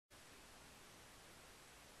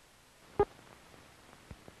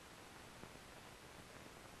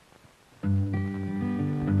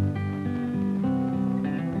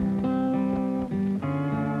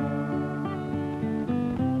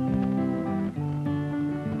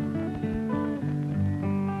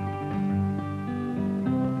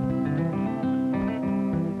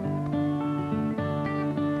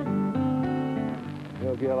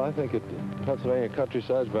I think Pennsylvania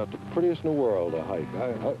countryside is about the prettiest in the world to hike.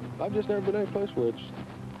 I've just never been any place where it's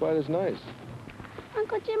quite as nice.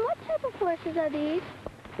 Uncle Jim, what type of horses are these?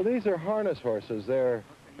 Well, these are harness horses. They're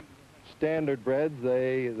standard breds.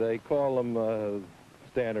 They call them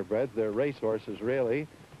standard breds. They're race horses, really.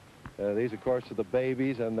 These, of course, are the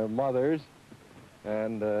babies and their mothers.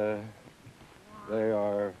 And they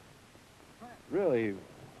are really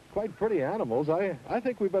quite pretty animals. I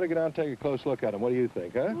think we better get out and take a close look at them. What do you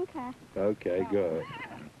think, huh? Okay. Okay, good.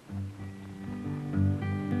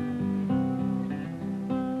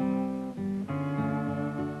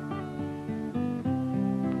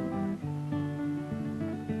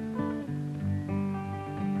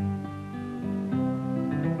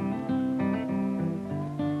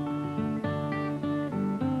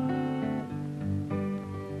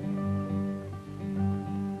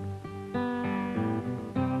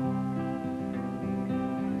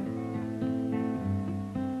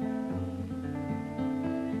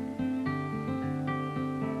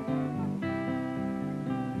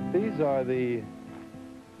 These are the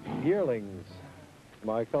yearlings,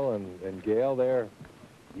 Michael and Gail. They're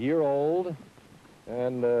year-old,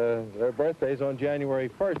 and their birthday's on January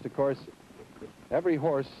 1st. Of course, every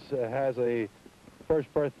horse has a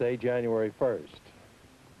first birthday January 1st.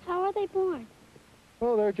 How are they born?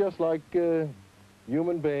 Well, they're just like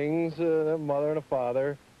human beings, a mother and a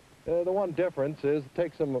father. The one difference is it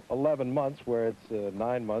takes them 11 months, where it's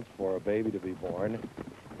 9 months for a baby to be born.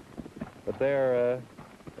 But they're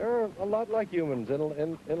a lot like humans in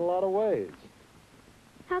a lot of ways.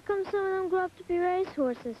 How come some of them grow up to be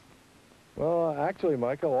racehorses? Well, actually,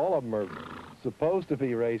 Michael, all of them are supposed to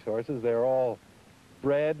be racehorses. They're all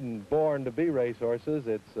bred and born to be racehorses.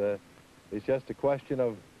 It's just a question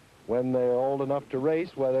of when they're old enough to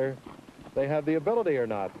race, whether they have the ability or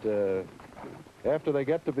not. After they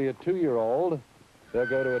get to be a 2-year-old, they'll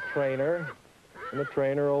go to a trainer, and the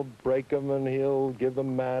trainer will break them, and he'll give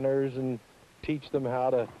them manners and teach them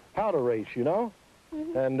how to race, you know.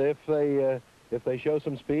 Mm-hmm. And if they show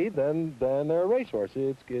some speed, then they're a racehorse.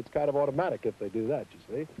 It's kind of automatic if they do that, you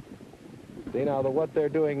see. See, now what they're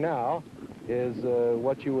doing now is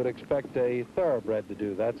what you would expect a thoroughbred to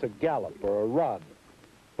do. That's a gallop or a run.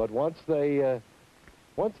 But once they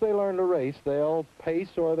learn to race, they'll pace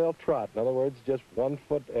or they'll trot. In other words, just one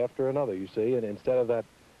foot after another, you see, and instead of that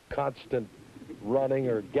constant running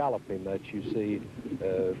or galloping that you see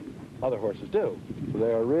other horses do. So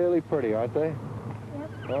they are really pretty, aren't they?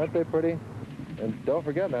 Yep. Aren't they pretty? And don't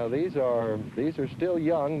forget now, these are still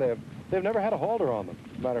young. They've never had a halter on them.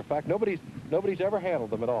 As a matter of fact, nobody's ever handled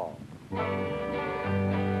them at all. Coming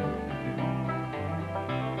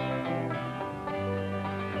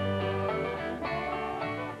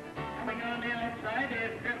on the outside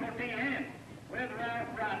is Triple T Hen with Ralph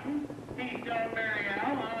Broughton, Keystone Mary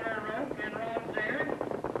Al on her rope, and Ron Sayers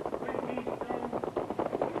with Keystone.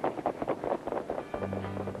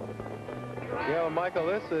 Yeah, well, Michael,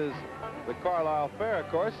 this is the Carlisle Fair, of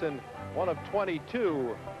course, and one of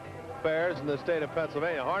 22 fairs in the state of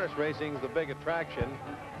Pennsylvania. Harness racing is the big attraction,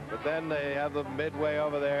 but then they have the Midway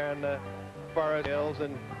over there and the Forest Hills,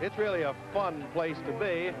 and it's really a fun place to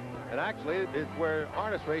be, and actually it's where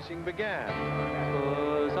harness racing began.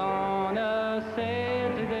 Was on a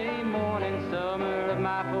Saturday morning, summer of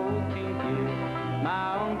my 14th year.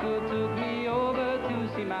 My uncle took me over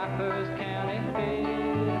to see my first county fair.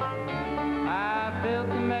 I felt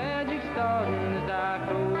the magic starting as I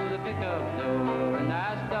closed the pickup door, and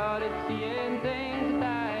I started seeing things that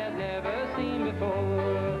I had never seen before.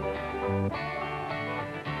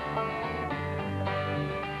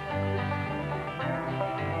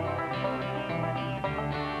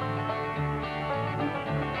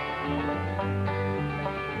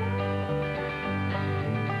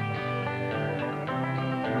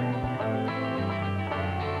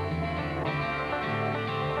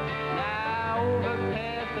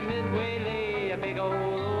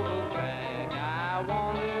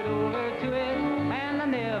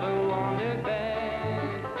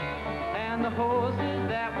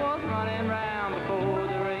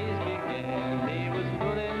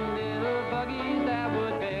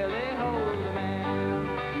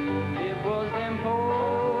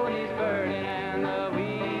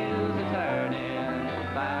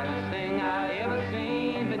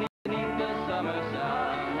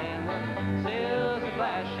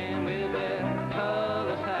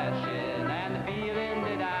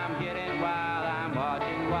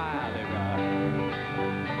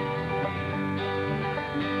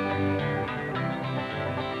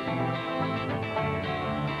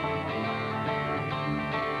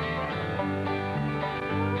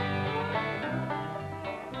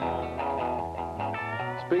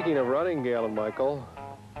 Speaking of running, Gail and Michael,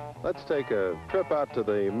 let's take a trip out to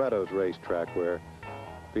the Meadows racetrack where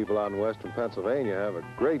people out in western Pennsylvania have a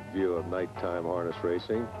great view of nighttime harness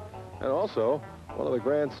racing and also one of the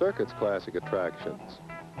Grand Circuit's classic attractions.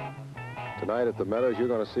 Tonight at the Meadows, you're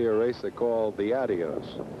going to see a race they call the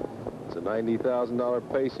Adios. It's a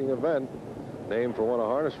 $90,000 pacing event named for one of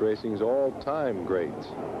harness racing's all-time greats.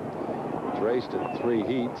 It's raced in 3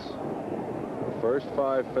 heats. The first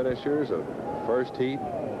 5 finishers of the first heat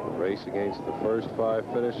race against the first 5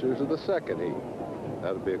 finishers of the second heat.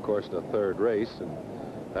 That would be, of course, in the 3rd race, and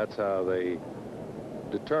that's how they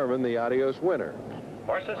determine the Adios winner.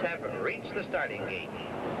 Horses have reached the starting gate.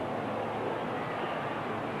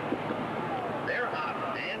 They're up,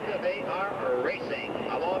 and they are racing.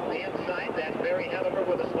 Along the inside, that's Barry Haliber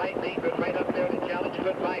with a slight lead, but right up there to challenge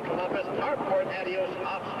Goodbye Columbus. Harport Adios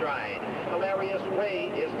off stride. Hilarious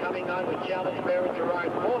Way is coming on to challenge Baron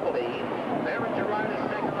Gerard for the lead. Baron Gerard is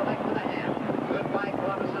second, a length and a half. Goodbye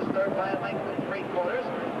Columbus is third by a length and 3/4.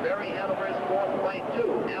 Barry Haliber is fourth by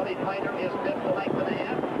 2. Alley Fighter is fifth, a length and a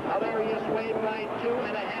half. Hilarious Way by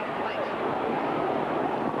 2.5 lengths.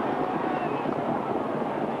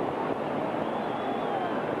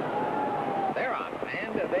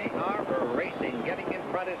 They are racing. Getting in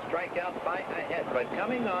front is Strikeout by a head. But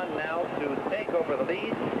coming on now to take over the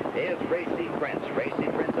lead is Racy Prince. Racy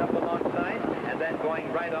Prince up alongside and then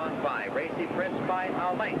going right on by. Racy Prince by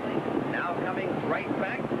a length. Now coming right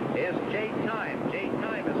back is J Time. J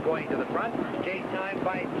Time is going to the front. J Time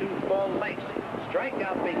by 2 full lengths.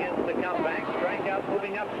 Strikeout begins to come back. Strikeout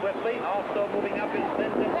moving up swiftly. Also moving up is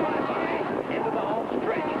Linden Bye-Bye into the home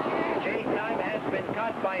stretch. J Time has been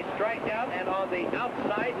caught by Strikeout, and on the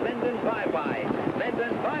outside, Linden Bye-Bye.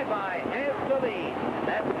 Linden Bye-Bye has the lead.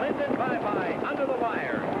 That's Linden Bye-Bye under the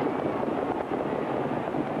wire.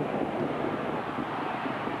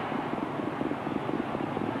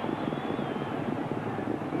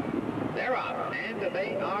 They're up, and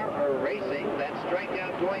they are racing. That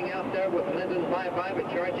Strikeout going out there with Linden Bye-Bye, but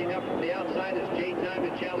charging up from the outside is J-Time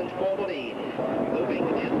to challenge for the lead. Moving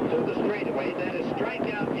into the straightaway, that is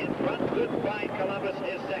Strikeout in front. Goodbye Columbus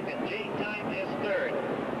is second. J-Time is third.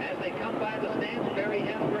 As they come by the stands, Barry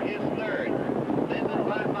Haliber is third. Linden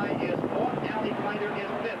Bye-Bye is fourth. Alley Fighter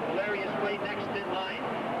is fifth. Hilarious Way next in line.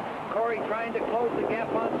 Corey trying to close the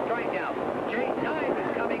gap on Strikeout. J-Time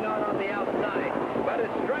is coming on the outside, but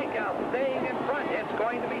it's Strikeout staying in front. It's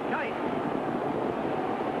going to be tight.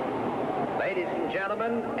 Ladies and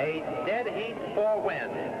gentlemen, a dead heat for win.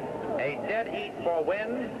 A dead heat for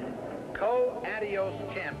win. Co-Adios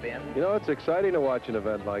champion. You know, it's exciting to watch an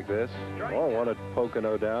event like this, or one at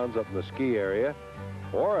Pocono Downs up in the ski area,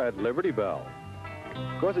 or at Liberty Bell.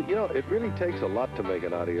 Because, you know, it really takes a lot to make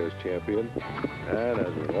an Adios champion. And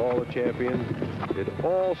as with all the champions, it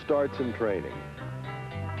all starts in training.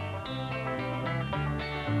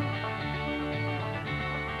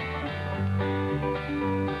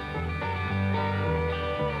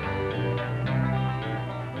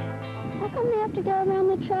 How come they have to go around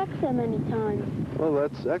the track so many times? Well,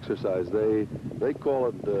 that's exercise. They call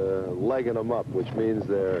it legging them up, which means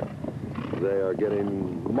they are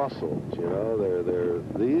getting muscles, you know.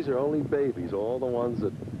 These are only babies. All the ones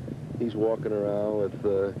that he's walking around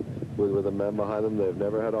with the men behind them, they've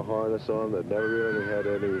never had a harness on. They've never really had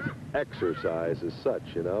any exercise as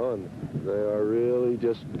such, you know, and they are really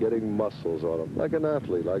just getting muscles on them, like an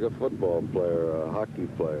athlete, like a football player, a hockey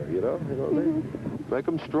player, you know what I mean? Make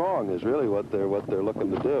them strong is really what they're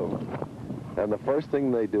looking to do. And the first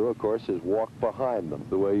thing they do, of course, is walk behind them,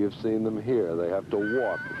 the way you've seen them here. They have to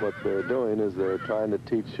walk. What they're doing is they're trying to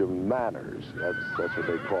teach them manners. That's what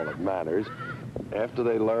they call it, manners. After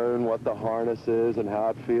they learn what the harness is and how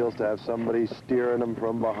it feels to have somebody steering them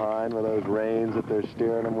from behind with those reins that they're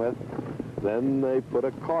steering them with, then they put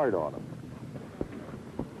a cart on them.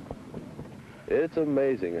 It's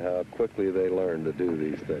amazing how quickly they learn to do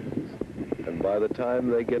these things. And by the time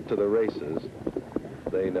they get to the races,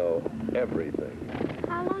 they know everything.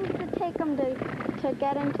 How long does it take them to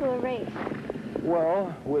get into a race?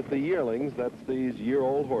 Well, with the yearlings, that's these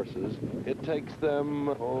year-old horses, it takes them,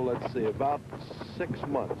 let's see, about 6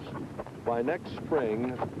 months. By next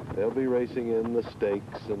spring, they'll be racing in the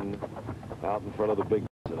stakes and out in front of the big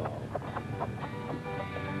and all.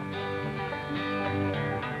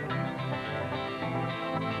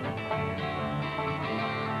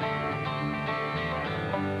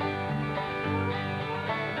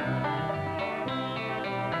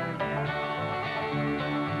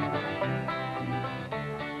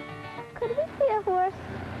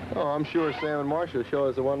 Oh, I'm sure Sam and Marcia will show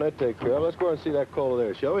us the one they take care of. Let's go and see that colt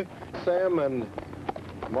there, shall we? Sam and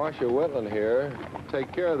Marcia Whitland here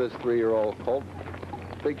take care of this 3-year-old colt.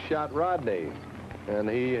 Big Shot Rodney. And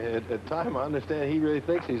he, at time, I understand he really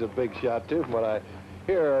thinks he's a big shot, too, from what I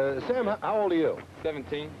hear. Sam, how old are you?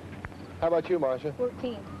 17. How about you, Marcia?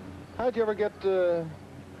 14. How'd you ever get to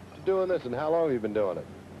doing this, and how long have you been doing it?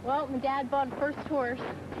 Well, my dad bought a first horse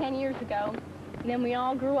 10 years ago, and then we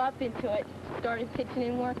all grew up into it, started pitching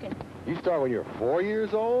and working. You start when you're 4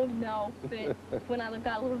 years old? No, but when I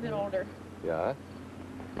got a little bit older. Yeah?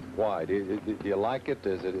 Why? Do you like it?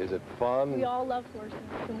 Is it fun? We all love horses,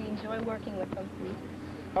 and we enjoy working with them.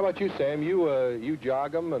 How about you, Sam? You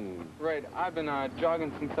jog them and... Right. I've been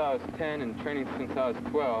jogging since I was 10 and training since I was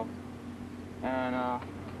 12. And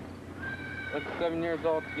that's 7 years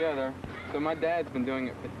altogether. So my dad's been doing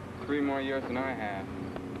it for 3 more years than I have.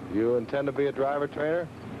 You intend to be a driver trainer?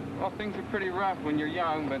 Well, things are pretty rough when you're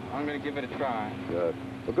young, but I'm going to give it a try. Good.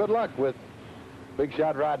 Well, good luck with Big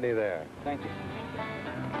Shot Rodney there. Thank you.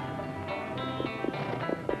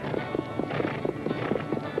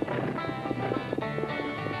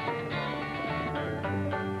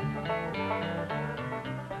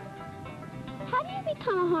 How do you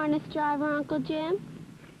become a harness driver, Uncle Jim?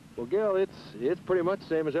 Well, Gil, it's pretty much the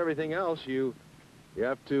same as everything else. You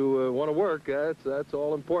have to want to work. That's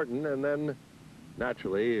all important. And then,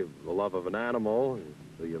 naturally, the love of an animal.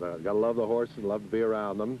 You got to love the horse and love to be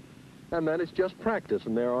around them. And then it's just practice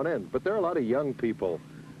from there on in. But there are a lot of young people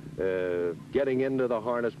getting into the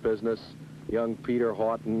harness business. Young Peter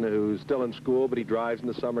Houghton, who's still in school, but he drives in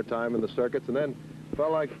the summertime in the circuits. And then a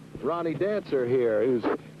fellow like Ronnie Dancer here,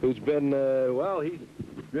 who's been, well, he's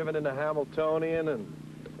driven in the Hamiltonian,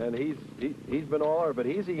 and he's been all over. But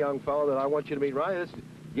he's a young fellow that I want you to meet. Right, it's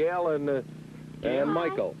Gail and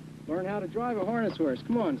Michael. Learn how to drive a harness horse.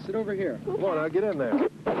 Come on, sit over here. Come on, now get in there.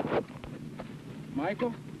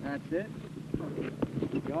 Michael, that's it.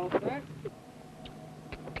 You all set?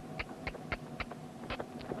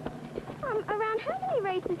 Around how many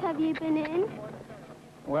races have you been in?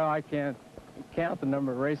 Well, I can't count the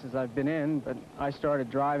number of races I've been in, but I started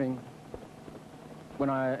driving in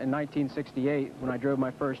 1968 when I drove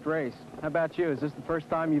my first race. How about you? Is this the first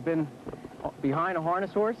time you've been behind a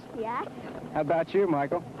harness horse? Yes. How about you,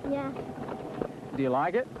 Michael? Yeah. Do you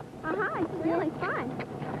like it? It's really fun.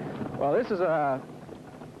 Well, this is a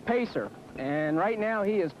pacer, and right now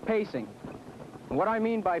he is pacing. And what I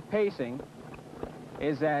mean by pacing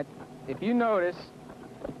is that if you notice,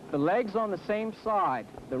 the legs on the same side,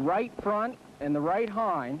 the right front and the right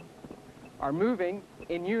hind, are moving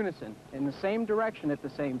in unison, in the same direction at the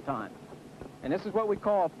same time. And this is what we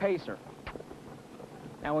call a pacer.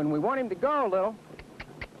 Now, when we want him to go a little,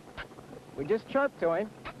 we just chirp to him,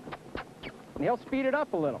 and he'll speed it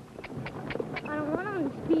up a little. I don't want him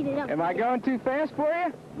to speed it up. Am I going too fast for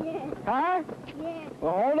you? Yeah. Huh? Yeah.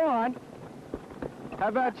 Well, hold on. How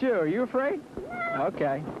about you? Are you afraid? No.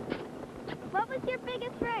 Okay. What was your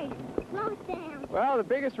biggest race? Slow it down. Well, the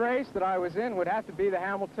biggest race that I was in would have to be the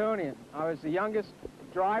Hamiltonian. I was the youngest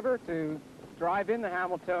driver to drive in the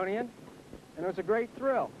Hamiltonian, and it was a great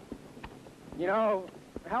thrill. You know,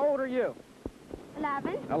 how old are you?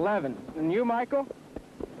 11. 11. And you, Michael?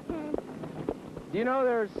 10. Do you know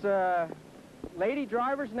there's lady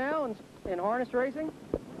drivers now in harness racing?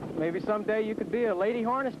 Maybe someday you could be a lady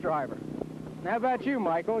harness driver. And how about you,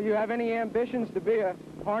 Michael? You have any ambitions to be a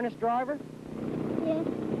harness driver? Yes.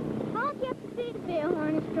 How old do you have to be a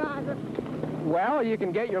harness driver? Well, you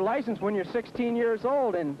can get your license when you're 16 years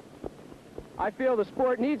old, and I feel the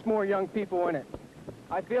sport needs more young people in it.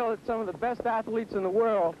 I feel that some of the best athletes in the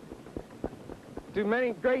world do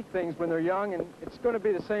many great things when they're young, and it's going to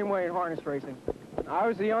be the same way in harness racing. I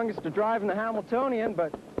was the youngest to drive in the Hamiltonian,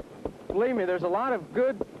 but believe me, there's a lot of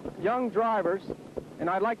good young drivers, and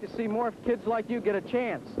I'd like to see more kids like you get a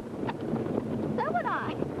chance. So would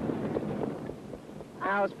I.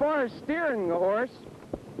 Now, as far as steering the horse,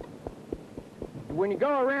 when you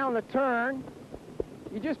go around the turn,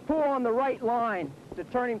 you just pull on the right line to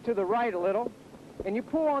turn him to the right a little, and you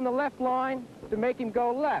pull on the left line to make him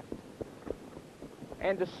go left.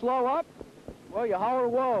 And to slow up, well, you holler,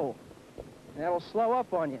 whoa, and that'll slow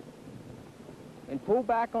up on you. And pull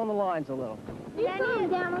back on the lines a little. Slow him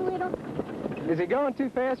down a little. Is he going too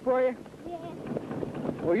fast for you? Yeah.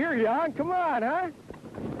 Well, you're young. Come on, huh?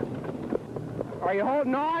 Are you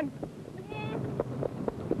holding on? Yeah.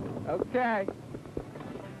 Okay.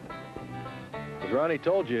 As Ronnie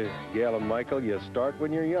told you, Gail and Michael, you start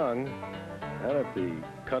when you're young. And at the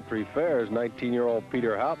country fairs, 19-year-old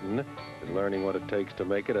Peter Houghton is learning what it takes to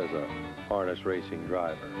make it as a harness racing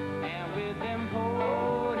driver. And with them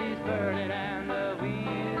ponies burning and the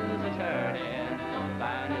wheels are turning,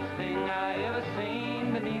 finest thing I ever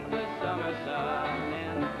seen beneath the summer sun.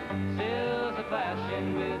 And sails are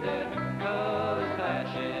flashing with their colors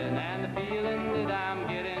flashing.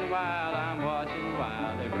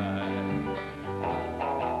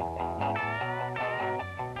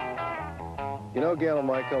 You know, Gale and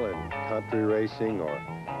Michael, in country racing or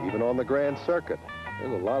even on the Grand Circuit,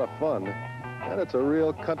 there's a lot of fun. And it's a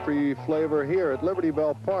real country flavor here at Liberty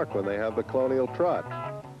Bell Park when they have the Colonial Trot.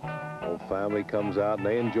 Whole family comes out and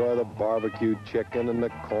they enjoy the barbecued chicken and the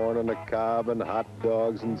corn on the cob and hot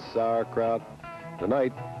dogs and sauerkraut.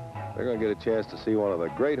 Tonight, they're going to get a chance to see one of the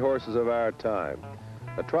great horses of our time,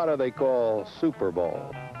 a trotter they call Super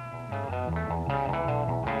Bowl.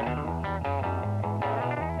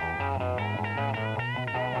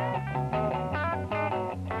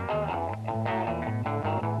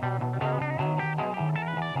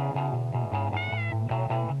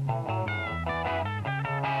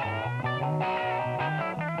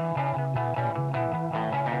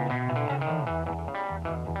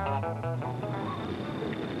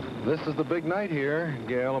 This is the big night here,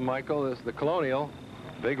 Gale and Michael. This is the Colonial,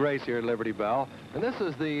 big race here at Liberty Bell, and this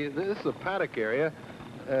is the paddock area.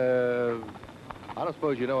 I don't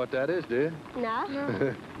suppose you know what that is, do you?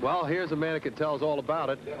 No. Well, here's a man who can tell us all about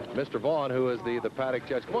it, Mr. Vaughn, who is the paddock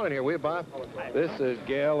judge. Come on in here, will you, Bob? This is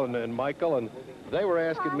Gale and Michael, and they were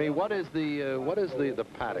asking me what is the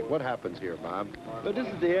paddock? What happens here, Bob? But this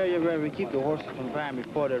is the area where we keep the horses confined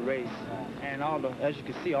before the race, and as you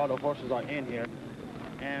can see, all the horses are in here.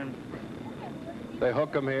 And they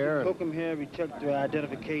hook them here? Hook them here. We check their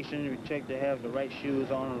identification. We check they have the right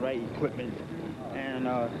shoes on, the right equipment. And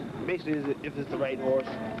basically, if it's the right horse,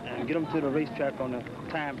 and get them to the racetrack on the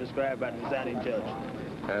time prescribed by the presiding judge.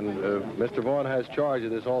 And Mr. Vaughn has charge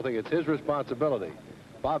of this whole thing. It's his responsibility.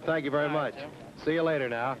 Bob, thank you very much. Jim. See you later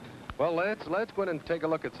now. Well, let's go in and take a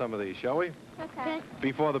look at some of these, shall we? Okay.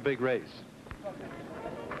 Before the big race.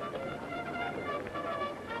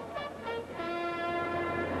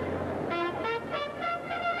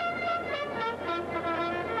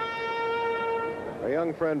 Our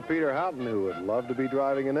young friend Peter Houghton, who would love to be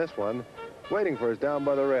driving in this one, waiting for us down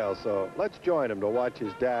by the rail. So let's join him to watch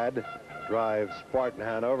his dad drive Spartan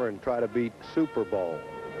Hanover and try to beat Super Bowl.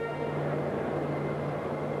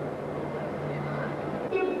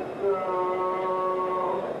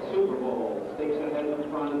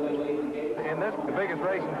 In this, the biggest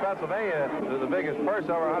race in Pennsylvania, the biggest purse,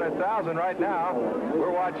 over 100,000 right now.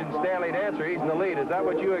 We're watching Stanley Dancer. He's in the lead. Is that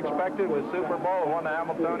what you expected with Super Bowl, who won the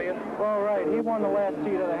Hamiltonian? Well, right. He won the last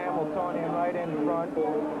heat of the Hamiltonian right in front.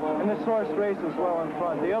 And this horse races well in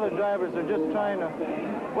front. The other drivers are just trying to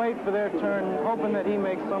wait for their turn, hoping that he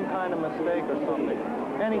makes some kind of mistake or something.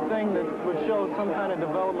 Anything that would show some kind of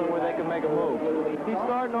development where they can make a move. He's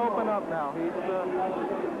starting to open up now. He's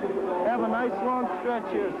have a nice long stretch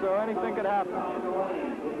here, so anything could happen.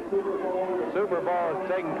 Super Bowl is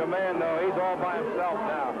taking command, though. He's all by himself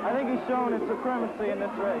now. I think he's showing his supremacy in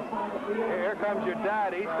this race. Here comes your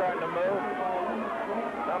dad. He's starting to move.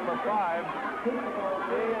 Number 5.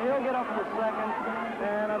 He'll get up for second.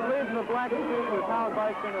 And I believe the black suit was Howard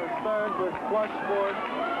Bison was third with Plush Sport.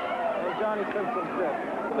 And Johnny Simpson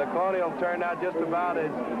fifth. The Colonial turned out just about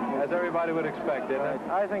as everybody would expect, didn't it?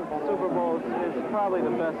 I think Super Bowl is probably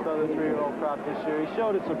the best of the 3-year-old crop this year. He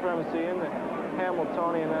showed his supremacy in the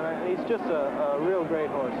Hamiltonian, and he's just a real great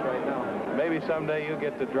horse right now. Maybe someday you'll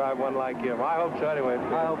get to drive one like him. I hope so anyway.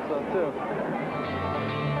 I hope so, too.